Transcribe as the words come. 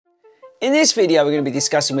In this video, we're going to be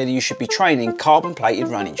discussing whether you should be training carbon plated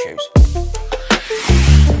running shoes.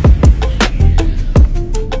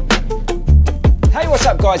 Hey, what's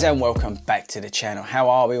up guys, and welcome back to the channel. How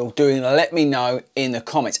are we all doing? Let me know in the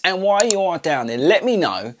comments. And while you are down there, let me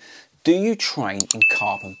know, do you train in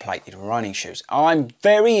carbon plated running shoes? I'm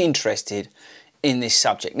very interested in this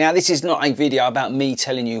subject. Now, this is not a video about me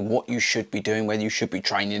telling you what you should be doing, whether you should be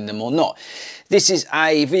training them or not. This is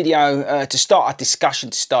a video to start a discussion,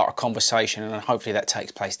 to start a conversation, and hopefully that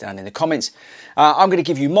takes place down in the comments. I'm going to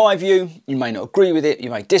give you my view. You may not agree with it, you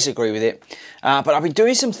may disagree with it, but I've been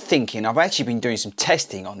doing some thinking. I've actually been doing some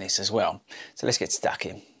testing on this as well. So let's get stuck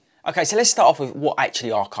in. Okay, so let's start off with what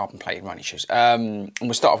actually are carbon plated running shoes. And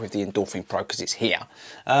we'll start off with the Endorphin Pro because it's here.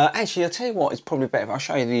 Actually, I'll tell you what, it's probably better if I'll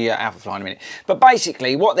show you the Alpha Fly in a minute. But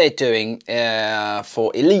basically, what they're doing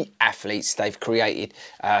for elite athletes, they've created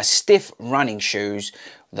stiff running shoes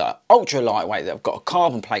that are ultra lightweight, that have got a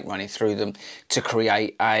carbon plate running through them to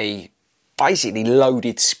create a basically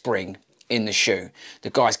loaded spring in the shoe. The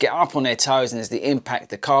guys get up on their toes, and there's the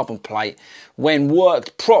impact. The carbon plate, when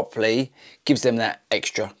worked properly, gives them that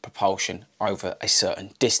extra propulsion over a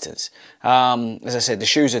certain distance. As I said, the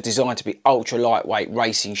shoes are designed to be ultra lightweight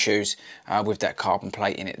racing shoes with that carbon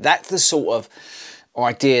plate in it. That's the sort of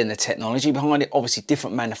idea and the technology behind it. Obviously,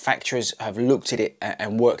 different manufacturers have looked at it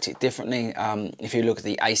and worked it differently. If you look at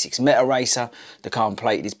the Asics Meta Racer, the carbon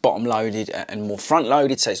plate is bottom loaded and more front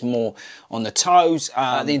loaded, so it's more on the toes.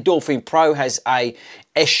 The Endorphin Pro has a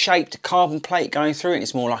S-shaped carbon plate going through it.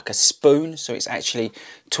 It's more like a spoon, so it's actually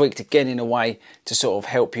tweaked again in a way to sort of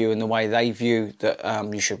help you in the way they view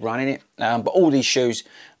that you should run in it. But all these shoes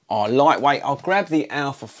are lightweight. I'll grab the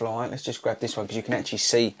Alpha Fly. Let's just grab this one because you can actually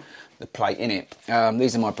see the plate in it.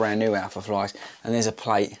 These are my brand new Alpha Flies, and there's a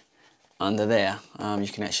plate under there. You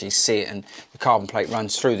can actually see it, and the carbon plate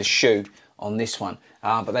runs through the shoe on this one.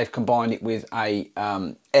 But they've combined it with a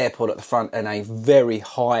air pod at the front and a very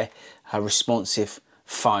high responsive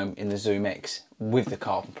foam in the Zoom X with the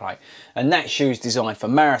carbon plate. And that shoe is designed for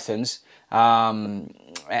marathons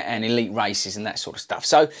and elite races and that sort of stuff.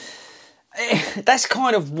 So that's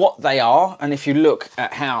kind of what they are. And if you look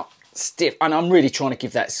at how stiff, and I'm really trying to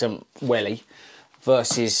give that some welly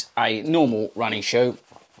versus a normal running shoe,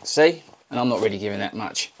 see, and I'm not really giving that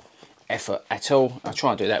much effort at all. I'll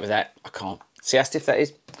try and do that with that. I can't. See how stiff that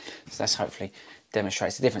is? So that's hopefully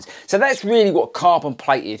demonstrates the difference. So that's really what carbon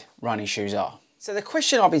plated running shoes are. So the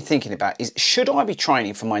question I've been thinking about is, should I be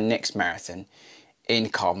training for my next marathon in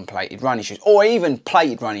carbon plated running shoes, or even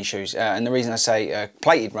plated running shoes? And the reason I say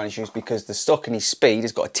plated running shoes, because the Saucony Speed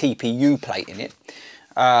has got a TPU plate in it,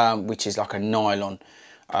 which is like a nylon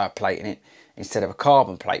plate in it instead of a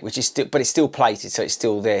carbon plate, which is still, but it's still plated, so it's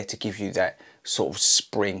still there to give you that sort of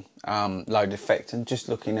spring loaded effect. And just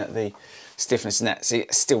looking at the stiffness and that, see,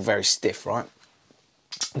 it's still very stiff, right?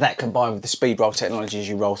 That combined with the speed roll technology, as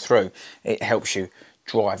you roll through, it helps you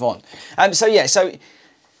drive on. So yeah, so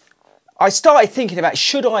I started thinking about,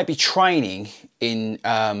 should I be training in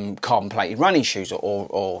carbon plated running shoes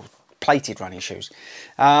or plated running shoes?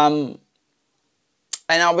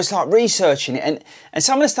 And I was like researching it, and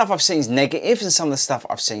some of the stuff I've seen is negative, and some of the stuff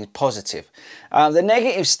I've seen is positive. The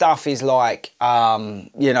negative stuff is like,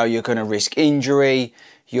 you know, you're going to risk injury,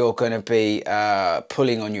 you're going to be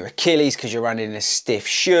pulling on your Achilles because you're running in a stiff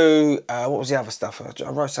shoe. What was the other stuff? I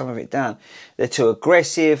wrote some of it down. They're too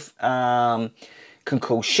aggressive, can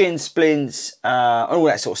cause shin splints, all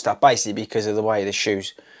that sort of stuff, basically because of the way the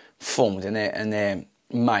shoe's formed and they're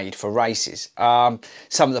made for races.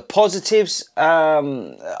 Some of the positives are,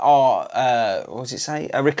 what does it say?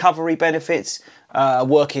 Recovery benefits,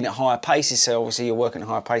 working at higher paces. So obviously you're working at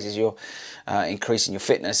higher paces, you're increasing your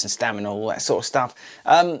fitness and stamina, all that sort of stuff.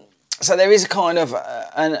 So there is a kind of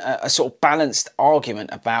a sort of balanced argument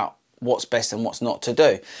about what's best and what's not to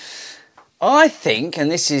do. I think,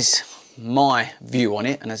 and this is my view on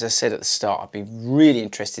it, and as I said at the start, I'd be really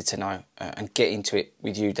interested to know and get into it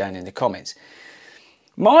with you down in the comments.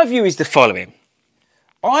 My view is the following.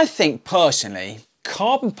 I think personally,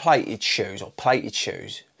 carbon plated shoes or plated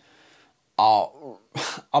shoes are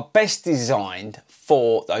best designed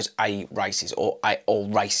for those A races or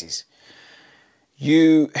races.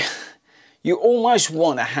 You almost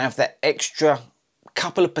want to have that extra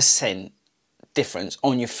couple of % difference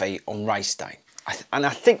on your feet on race day. And I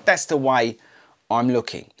think that's the way I'm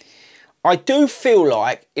looking. I do feel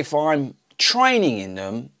like if I'm training in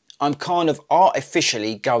them, I'm kind of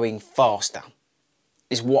artificially going faster,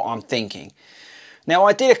 is what I'm thinking. Now,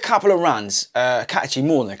 I did a couple of runs, actually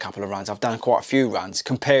more than a couple of runs. I've done quite a few runs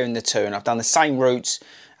comparing the two, and I've done the same routes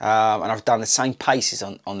and I've done the same paces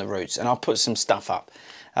on the routes, and I'll put some stuff up.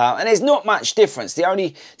 And there's not much difference. The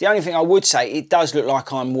only thing I would say, it does look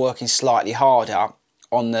like I'm working slightly harder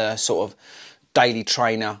on the sort of daily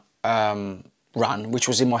trainer run, which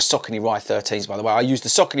was in my Saucony Ride 13s, by the way. I used the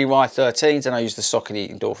Saucony Ride 13s and I used the Saucony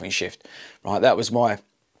Endorphin Shift. Right, that was my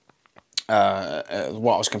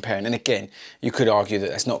what I was comparing. And again, you could argue that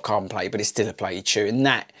that's not carbon plated, but it's still a plated shoe, and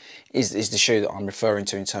that is the shoe that I'm referring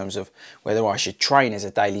to in terms of whether I should train as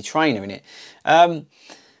a daily trainer in it.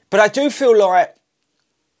 But I do feel like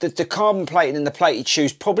the carbon plated and the plated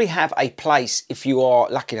shoes probably have a place if you are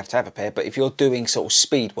lucky enough to have a pair, but if you're doing sort of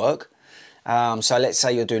speed work, so let's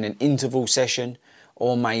say you're doing an interval session,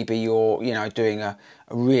 or maybe you're, you know, doing a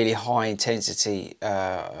really high intensity,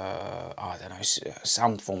 I don't know,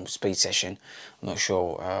 some form of speed session. I'm not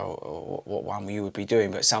sure what one you would be doing,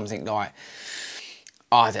 but something like,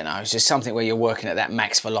 I don't know, it's just something where you're working at that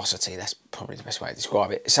max velocity. That's probably the best way to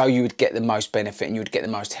describe it. So you would get the most benefit and you would get the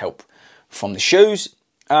most help from the shoes.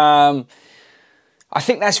 I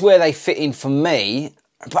think that's where they fit in for me.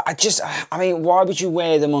 But I mean, why would you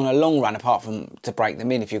wear them on a long run apart from to break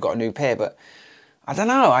them in if you've got a new pair? But I don't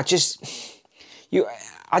know, I just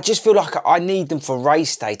feel like I need them for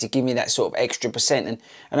race day to give me that sort of extra percent,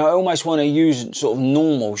 and I almost want to use sort of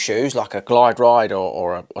normal shoes like a Glide Ride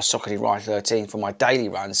or a Saucony Ride 13 for my daily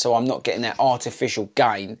runs, so I'm not getting that artificial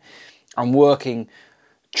gain. I'm working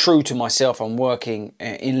true to myself. I'm working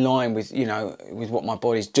in line with, you know, with what my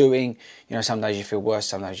body's doing. You know, some days you feel worse,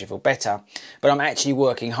 some days you feel better, but I'm actually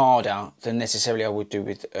working harder than necessarily I would do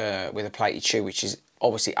with a plated shoe, which is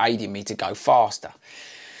obviously aiding me to go faster.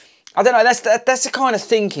 I don't know, that's the kind of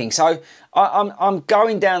thinking. So I'm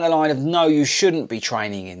going down the line of no, you shouldn't be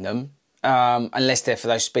training in them unless they're for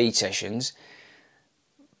those speed sessions,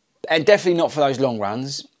 and definitely not for those long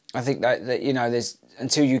runs. I think that you know, there's,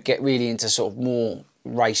 until you get really into sort of more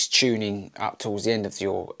race tuning up towards the end of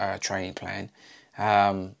your training plan,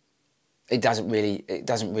 it doesn't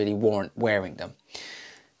really warrant wearing them.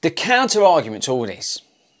 The counter argument to all this,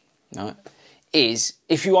 right, is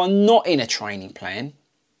if you are not in a training plan,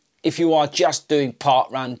 if you are just doing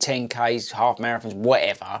park run, 10Ks, half marathons,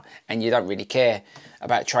 whatever, and you don't really care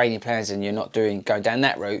about training plans and you're not going down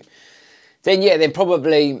that route, then yeah, then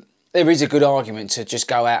probably there is a good argument to just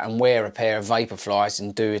go out and wear a pair of Vaporflies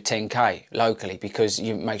and do a 10K locally, because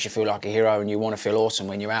it makes you feel like a hero and you want to feel awesome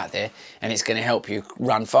when you're out there, and it's going to help you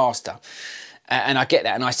run faster. And I get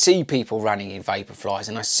that, and I see people running in Vaporflies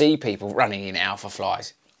and I see people running in Alpha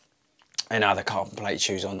Flies and other carbon plate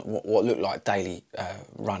shoes on what look like daily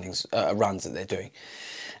runs that they're doing.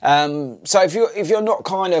 So if you're not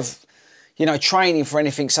kind of, you know, training for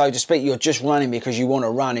anything, so to speak, you're just running because you want to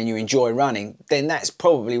run and you enjoy running, then that's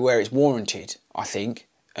probably where it's warranted, I think,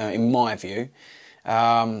 in my view.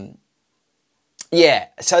 Yeah,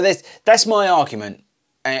 so that's my argument,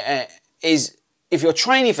 is if you're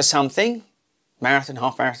training for something, marathon,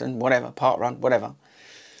 half marathon, whatever, park run, whatever,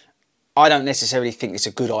 I don't necessarily think it's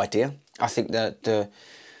a good idea. I think that the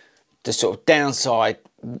sort of downside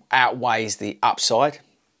outweighs the upside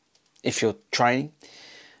if you're training.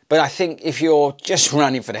 But I think if you're just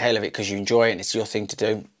running for the hell of it because you enjoy it and it's your thing to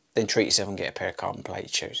do, then treat yourself and get a pair of carbon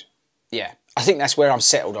plated shoes. Yeah, I think that's where I'm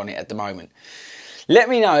settled on it at the moment. Let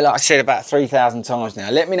me know, like I said about 3,000 times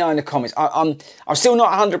now, let me know in the comments. I'm still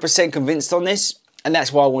not 100% convinced on this, and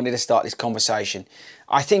that's why I wanted to start this conversation.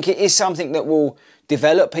 I think it is something that will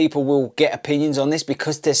develop. People will get opinions on this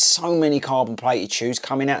because there's so many carbon plated shoes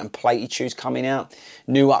coming out and plated shoes coming out.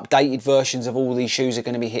 New updated versions of all these shoes are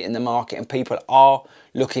going to be hitting the market, and people are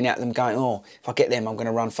looking at them going, oh, if I get them, I'm going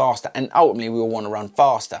to run faster. And ultimately, we all want to run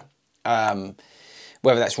faster.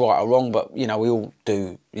 Whether that's right or wrong, but, you know, we all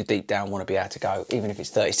do deep down want to be able to go, even if it's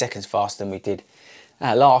 30 seconds faster than we did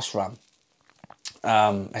last run.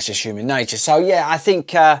 That's just human nature. So, yeah, I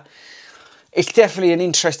think it's definitely an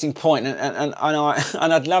interesting point, and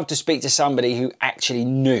I'd love to speak to somebody who actually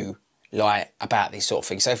knew, like, about these sort of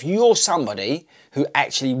things. So if you're somebody who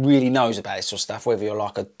actually really knows about this sort of stuff, whether you're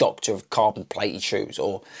like a doctor of carbon plated shoes,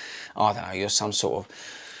 or I don't know, you're some sort of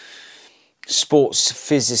sports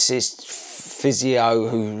physicist, physio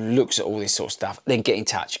who looks at all this sort of stuff, then get in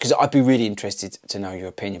touch, because I'd be really interested to know your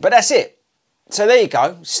opinion. But that's it. So there you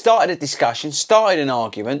go. Started a discussion, started an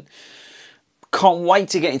argument. Can't wait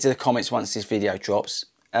to get into the comments once this video drops.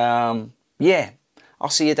 Yeah, I'll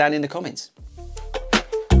see you down in the comments.